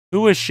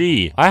Who is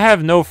she? I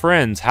have no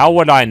friends. How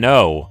would I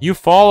know? You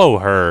follow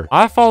her.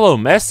 I follow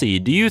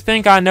Messi. Do you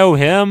think I know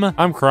him?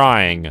 I'm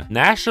crying.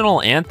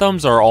 National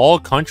anthems are all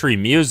country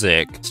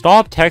music.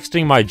 Stop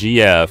texting my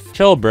GF.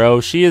 Chill,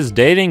 bro. She is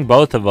dating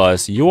both of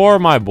us. You are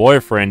my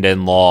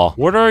boyfriend-in-law.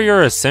 What are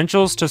your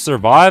essentials to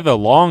survive a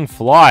long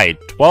flight?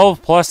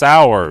 12 plus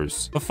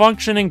hours. A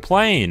functioning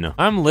plane.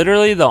 I'm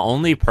literally the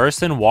only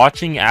person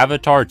watching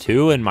Avatar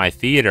 2 in my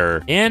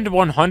theater. And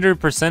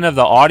 100% of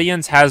the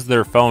audience has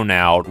their phone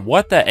out.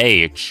 What the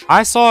H?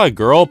 I saw a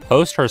girl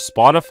post her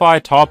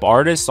Spotify top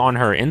artists on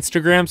her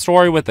Instagram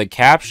story with a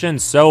caption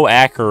so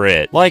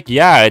accurate. Like,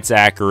 yeah, it's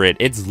accurate.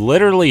 It's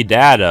literally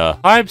data.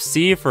 Type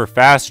C for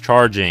fast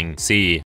charging. C.